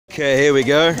Okay, here we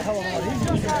go.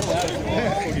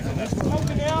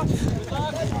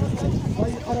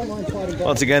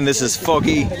 Once again, this is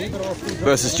Foggy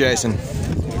versus Jason.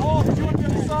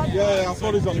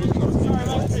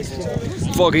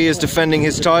 Foggy is defending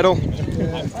his title.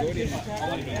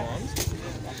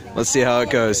 Let's see how it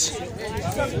goes.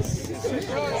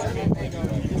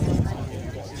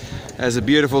 There's a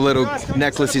beautiful little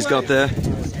necklace he's got there.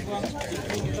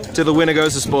 To the winner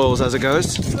goes the spoils, as it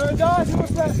goes. Heavyweight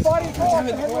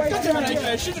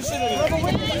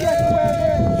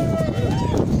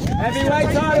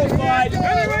title fight.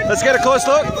 Let's get a close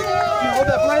look.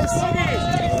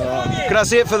 Can I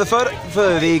see it for the photo,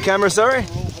 for the camera? Sorry.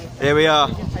 There we are.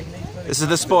 This is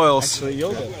the spoils.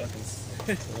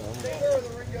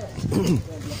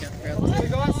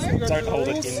 Don't hold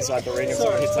it inside the ring if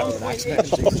someone hits that with an axe, man.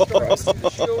 Jesus Christ.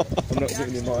 I'm not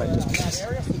giving you mine.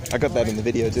 I got that in the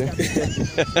video too.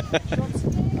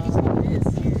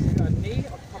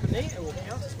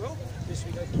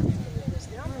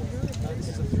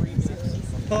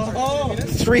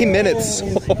 3 minutes.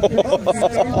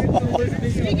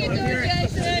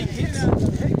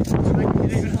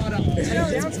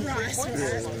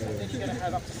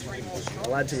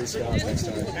 I'll add to his scars next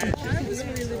time.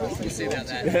 We'll see about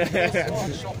that.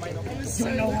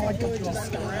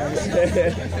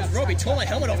 Robbie tore my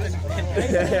helmet off it.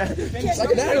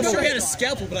 I'm sure he had a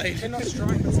scalpel blade.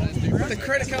 The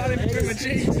credit card in between my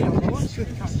jeans. Everyone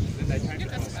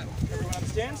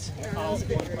understands?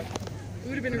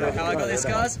 It would have been how I got these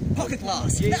scars? Pocket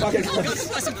glass. Pocket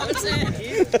glass and pocket sand.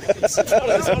 It's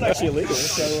not actually illegal,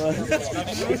 so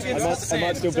I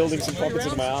might still building some pockets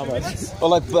into my armour. Or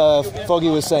like Foggy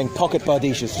was saying, pocket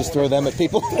bardishes, just throw them at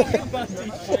people.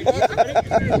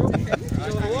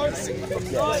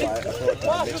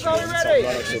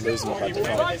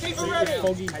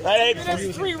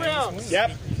 Ready? 3 rounds.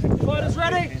 Yep. Fighters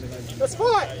ready? Let's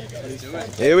fight.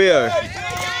 Here we are.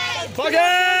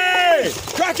 Foggy!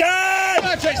 Kraken!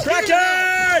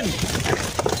 Kraken!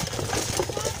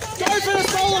 Go for the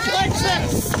solar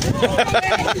plexus!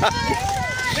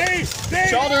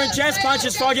 Shoulder and chest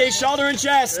punches, Foggy. Shoulder and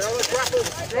chest.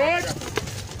 Good.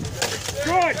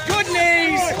 Good. Good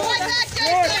knees.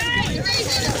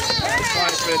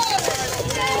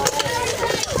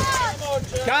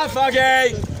 Come,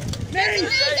 Foggy.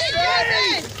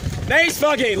 Knees,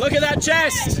 Foggy. Look at that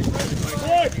chest.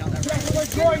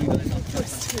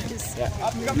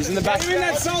 Using the back. In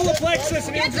that solar plexus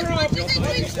and he'll drop.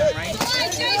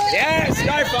 Yes,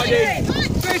 go, Foggy.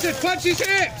 Jason, punch his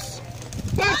hips.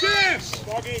 Punch him.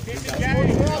 Foggy,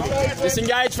 disengage.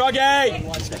 Disengage, Foggy.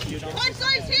 Punch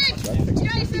those hips,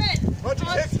 Jason. Punch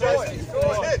his hips, Jason.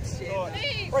 Punch his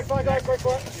hips. Break fight, guys. Break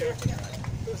fight. To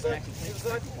the side. To the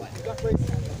side. Duck, please.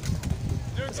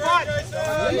 Do it,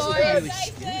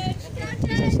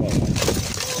 Jason.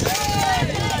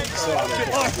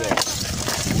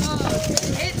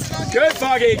 Good,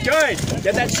 Foggy, good.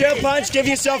 Get that shield punch, give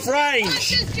yourself range.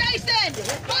 Punches, Jason.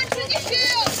 Punch with your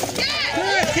shield. Yes.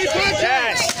 Good, keep punching.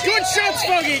 Yes. Good shots,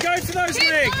 Foggy. Go for those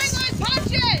legs. Keep throwing those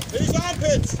punches. These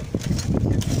armpits.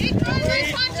 Keep throwing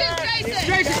those punches, Jason.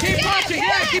 Jason, keep punching.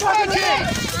 Yeah, keep punching.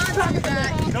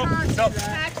 Stop.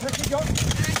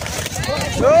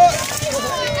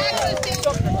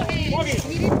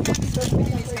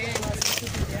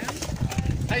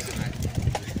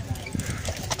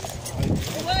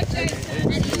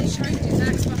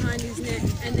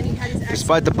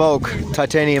 Despite the bulk,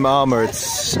 titanium armor, it's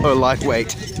so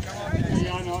lightweight.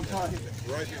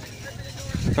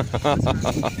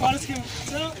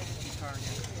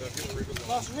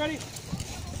 Ready?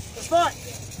 Let's fight.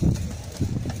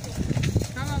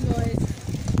 Come on, boys.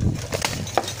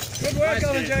 Good work,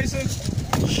 Colin Jason.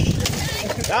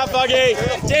 Now, Foggy.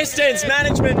 Distance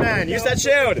management, man. Use that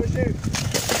shield.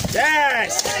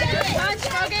 Yes. Punch,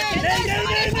 Foggy.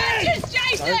 Punches,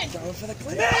 Jason.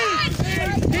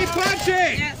 Keep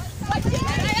punching.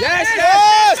 Yes.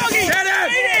 Yes. Get him.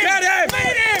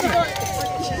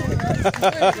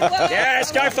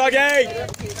 Yes, go, Foggy.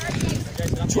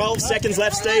 12 seconds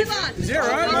left, Steve. 0.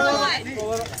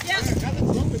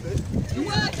 Good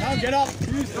work. Get up.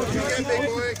 Good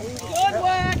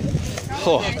work.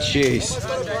 Oh, jeez.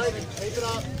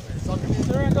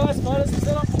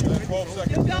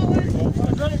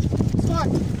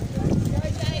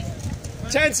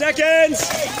 10 seconds.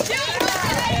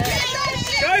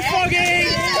 Go, Foggy.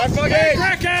 Go, Foggy.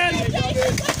 Kraken.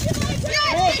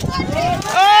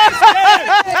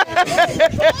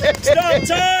 Stop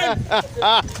time.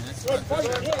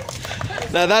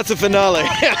 Now that's a finale.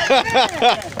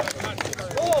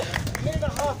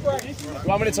 You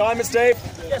want me to time it, Steve?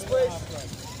 Yes, please.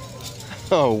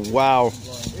 Oh, wow.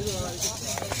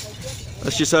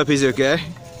 Let's just hope he's okay.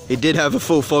 He did have a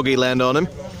full foggy land on him.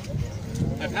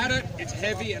 I've had it, it's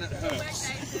heavy and it hurts.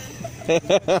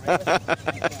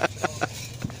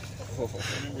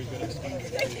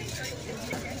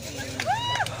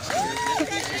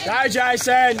 Go,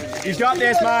 Jason. You've got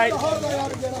this, mate.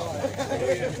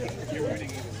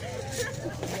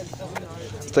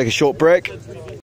 Let's take a short break.